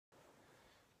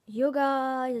Yo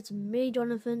guys, it's me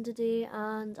Jonathan today,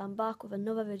 and I'm back with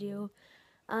another video.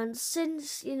 And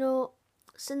since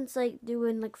like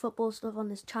doing like football stuff on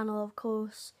this channel, of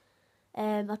course,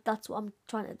 that's what I'm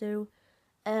trying to do.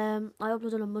 I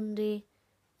uploaded on a Monday,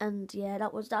 and yeah,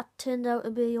 that turned out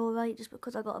to be alright, just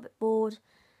because I got a bit bored.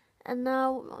 And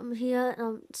now I'm here, and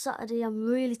on Saturday I'm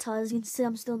really tired. As you can see,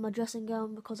 I'm still in my dressing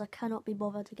gown because I cannot be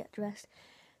bothered to get dressed.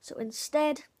 So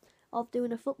instead of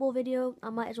doing a football video, I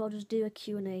might as well just do a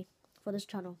Q&A for this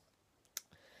channel.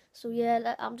 So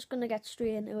yeah, I'm just going to get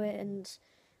straight into it, and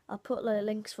I'll put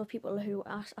links for people who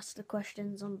ask the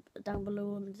questions down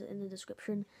below in the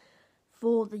description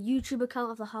for the YouTube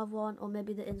account if I have one, or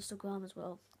maybe the Instagram as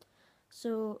well.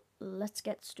 So let's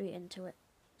get straight into it.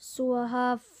 So I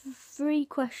have 3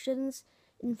 questions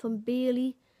in from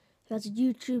Bailey, who has a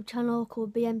YouTube channel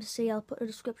called BMC. I'll put a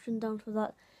description down for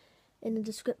that in the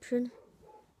description.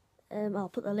 I'll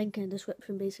put the link in the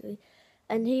description basically.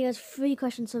 And he has 3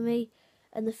 questions for me.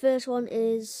 And the first one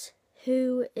is,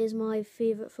 who is my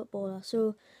favourite footballer?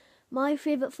 So my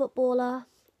favourite footballer,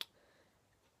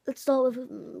 let's start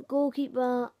with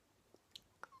goalkeeper.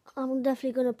 I'm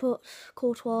definitely going to put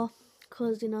Courtois,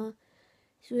 because he's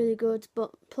really good.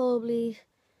 But probably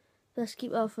best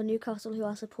keeper for Newcastle, who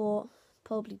I support,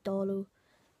 probably Darlow.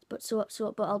 But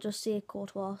I'll just say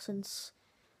Courtois since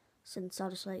I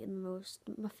just like him the most.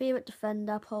 My favourite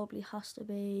defender probably has to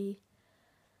be,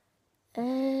 I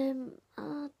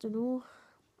don't know.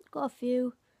 I've got a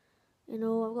few. I've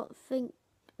got to think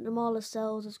Jamal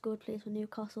Lascelles is good, plays for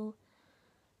Newcastle.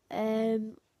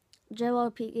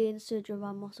 Gerard Piqué and Sergio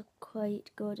Ramos are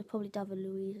quite good. And probably David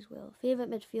Luiz as well.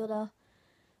 Favourite midfielder,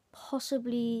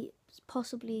 possibly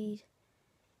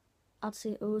I'd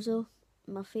say Ozil.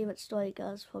 My favourite striker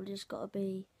has probably just got to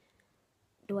be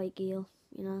Dwight Gale,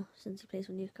 since he plays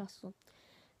for Newcastle.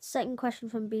 Second question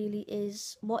from Bailey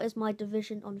is, what is my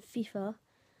division on FIFA?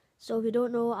 So if you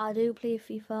don't know, I do play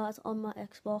FIFA. It's on my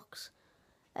Xbox.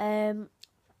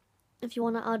 If you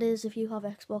want to add us, if you have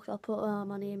Xbox, I'll put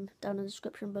my name down in the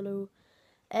description below.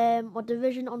 My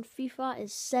division on FIFA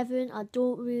is 7. I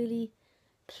don't really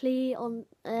play on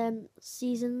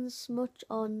seasons much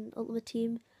on Ultimate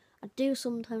Team. I do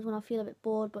sometimes when I feel a bit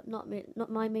bored, but not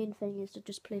my main thing is to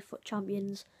just play FUT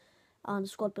Champions and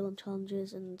squad building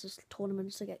challenges and just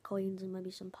tournaments to get coins and maybe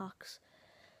some packs.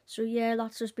 So yeah,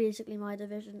 that's just basically my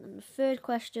division. And the third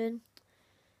question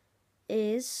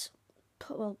is,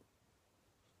 well,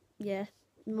 yeah,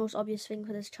 the most obvious thing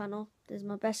for this channel is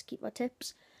my best keeper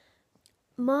tips.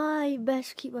 My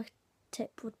best keeper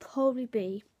tip would probably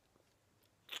be,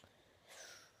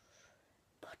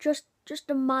 just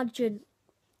imagine,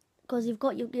 because you've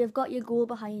got your goal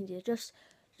behind you.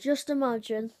 Just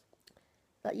imagine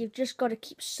that you've just got to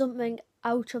keep something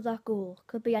out of that goal.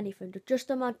 Could be anything.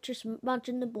 Just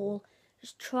imagine the ball.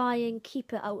 Just try and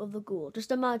keep it out of the goal.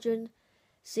 Just imagine,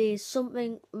 say,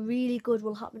 something really good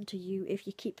will happen to you if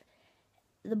you keep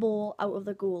the ball out of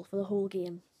the goal for the whole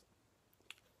game.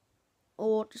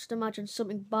 Or just imagine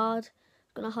something bad is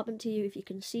going to happen to you if you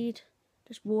concede.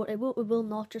 It will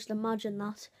not. Just imagine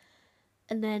that.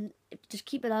 And then, if you just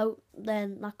keep it out,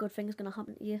 then that good thing is going to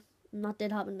happen to you. And that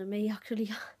did happen to me, actually.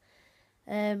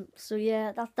 So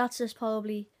yeah, that's just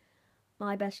probably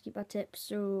my best keeper tip.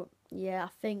 So yeah, I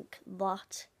think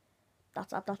that's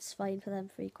fine for them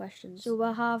 3 questions. So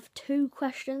I have 2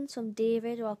 questions from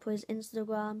David, who I'll put his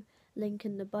Instagram link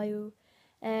in the bio.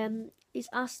 He's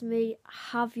asked me,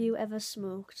 have you ever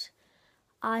smoked?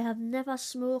 I have never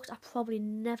smoked. I probably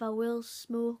never will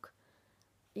smoke.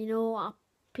 I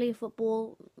play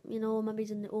football. Maybe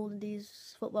in the olden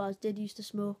days, footballers did used to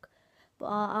smoke. But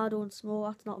I don't smoke,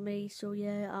 that's not me, so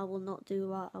yeah, I will not do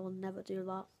that. I will never do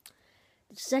that.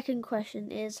 The second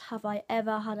question is, have I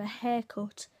ever had a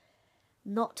haircut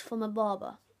not from a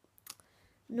barber?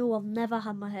 No, I've never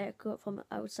had my hair cut from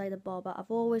outside a barber. I've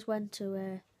always went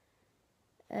to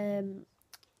a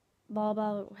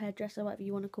barber, hairdresser, whatever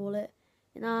you want to call it.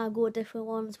 I go to different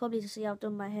ones, probably to see I've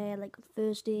done my hair, like on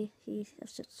Thursday,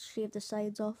 I've just shaved the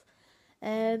sides off.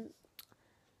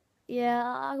 Yeah,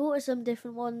 I go to some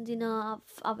different ones,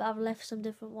 I've left some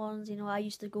different ones, I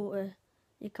used to go to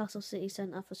Newcastle City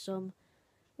Centre for some,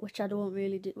 which I don't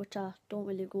really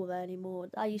go there anymore.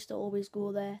 I used to always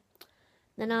go there.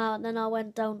 Then I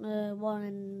went down to one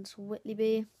in Whitley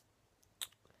Bay.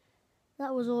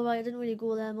 That was alright, I didn't really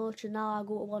go there much, and now I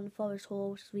go to one in Forest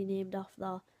Hall, which is renamed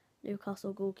after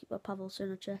Newcastle goalkeeper Pavel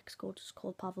Srnicek. It's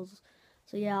called Pavel's.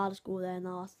 So yeah, I'll just go there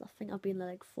now. I think I've been there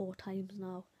like 4 times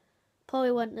now.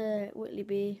 Probably went to Whitley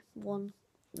Bay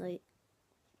like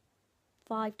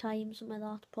 5 times, something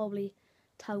like that. Probably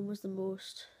Town was the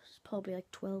most. It's probably like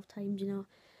 12 times,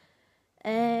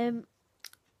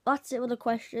 that's it with the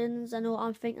questions. I know,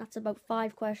 I think that's about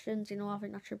 5 questions. You know, I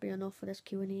think that should be enough for this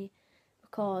Q&A,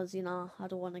 because, you know, I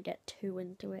don't want to get too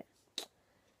into it.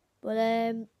 But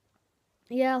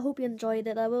yeah, I hope you enjoyed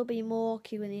it. There will be more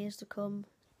Q&As to come,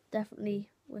 definitely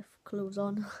with clothes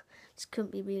on. Just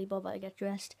couldn't be really bothered to get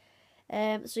dressed.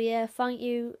 So yeah, thank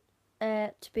you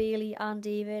to Bailey and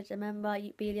David. Remember,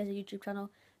 Bailey has a YouTube channel,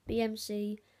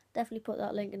 BMC. Definitely put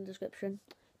that link in the description.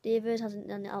 David hasn't,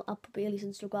 and I'll put Bailey's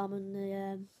Instagram in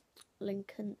the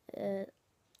link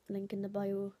in the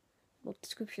bio, well,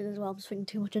 description as well. I'm just thinking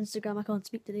too much Instagram. I can't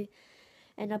speak today.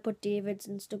 And I put David's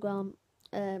Instagram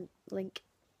link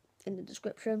in the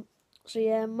description. So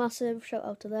yeah, massive shout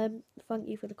out to them. Thank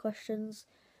you for the questions.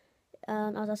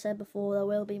 And as I said before, there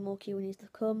will be more Q&As to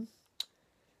come.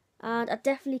 And I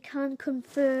definitely can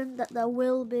confirm that there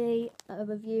will be a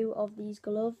review of these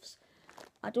gloves.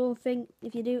 I don't think,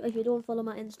 if you don't follow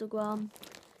my Instagram,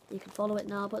 you can follow it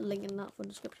now. I'll put a link in that for the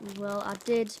description as well. I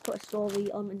did put a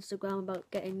story on Instagram about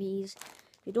getting these.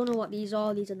 If you don't know what these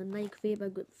are the Nike Vapor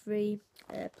Grip 3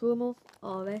 Promo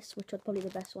RS, which are probably the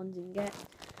best ones you can get.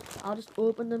 I'll just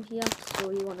open them here so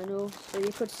you want to know. So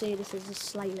you could say this is a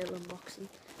slight little unboxing.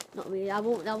 Not really. I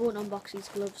won't unbox these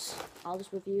gloves. I'll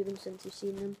just review them since you've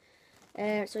seen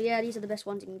them. So yeah, these are the best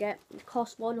ones you can get. It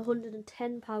cost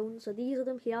 £110. So these are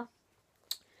them here.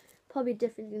 Probably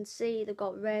different, you can see they've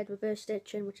got red reverse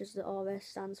stitching, which is the RS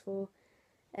stands for.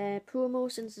 Promo,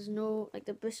 since there's no, like,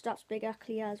 the wrist strap's bigger,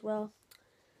 clear as well.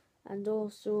 And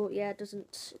also, yeah, it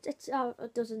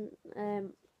doesn't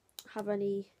have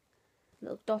any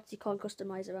little dots you can't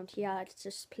customise around here. It's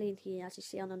just plain here, as you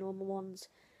see on the normal ones.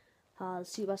 Has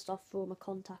super soft foam, a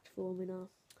contact foam, you know.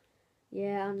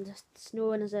 Yeah, and it's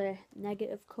known as a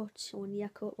negative cut or near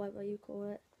cut, whatever you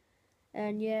call it.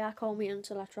 And yeah, I can't wait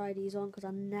until I try these on, because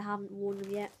I haven't worn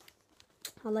them yet.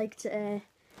 I like to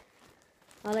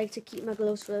keep my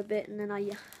gloves for a bit, and then I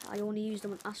only use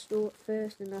them on Astro at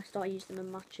first, and then I start using them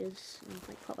in matches and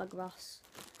like proper grass.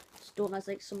 Just don't have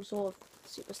like some sort of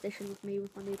superstition with me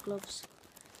with my new gloves.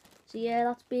 So yeah,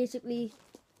 that's basically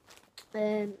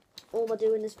all I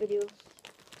do in this video.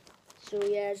 So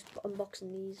yeah, just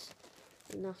unboxing these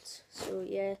and that. So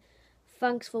yeah,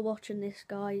 thanks for watching this,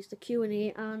 guys, the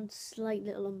Q&A and slight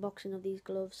little unboxing of these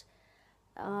gloves.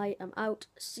 I am out.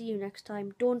 See you next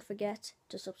time. Don't forget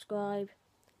to subscribe.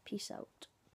 Peace out.